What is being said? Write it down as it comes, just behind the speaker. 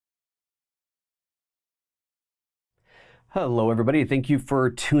Hello everybody, thank you for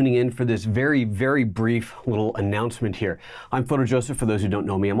tuning in for this very brief little announcement here. I'm PhotoJoseph, for those who don't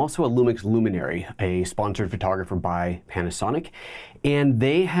know me. I'm also a Lumix luminary, a sponsored photographer by Panasonic, and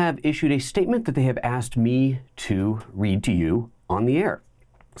they have issued a statement that they have asked me to read to you on the air.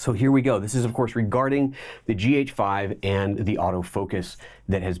 So here we go. This is of course regarding the GH5 and the autofocus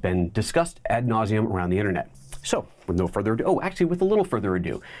that has been discussed ad nauseum around the internet. So, with no further ado, with a little further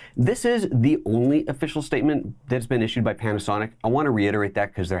ado, this is the only official statement that's been issued by Panasonic. I want to reiterate that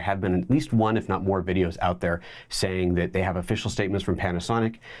because there have been at least one, if not more, videos out there saying that they have official statements from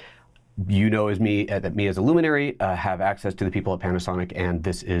Panasonic. You know, that me as a luminary have access to the people at Panasonic, and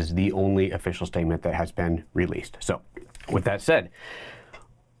this is the only official statement that has been released. So, with that said,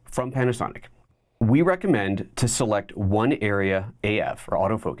 from Panasonic, we recommend to select one area AF or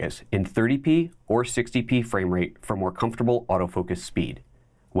autofocus in 30p or 60p frame rate for more comfortable autofocus speed.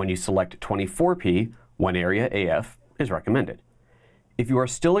 When you select 24p, one area AF is recommended. If you are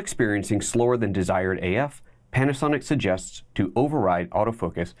still experiencing slower than desired AF, Panasonic suggests to override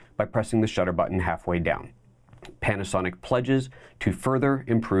autofocus by pressing the shutter button halfway down. Panasonic pledges to further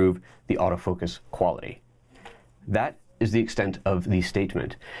improve the autofocus quality. That is the extent of the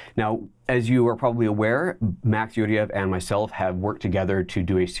statement. Now, as you are probably aware, Max Yuriev and myself have worked together to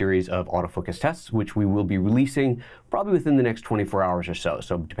do a series of autofocus tests, which we will be releasing probably within the next 24 hours or so.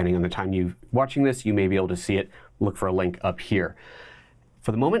 So depending on the time you're watching this, you may be able to see it. Look for a link up here.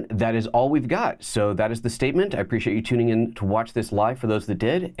 For the moment, that is all we've got. So that is the statement. I appreciate you tuning in to watch this live for those that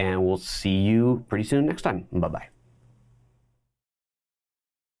did, and we'll see you pretty soon next time. Bye-bye.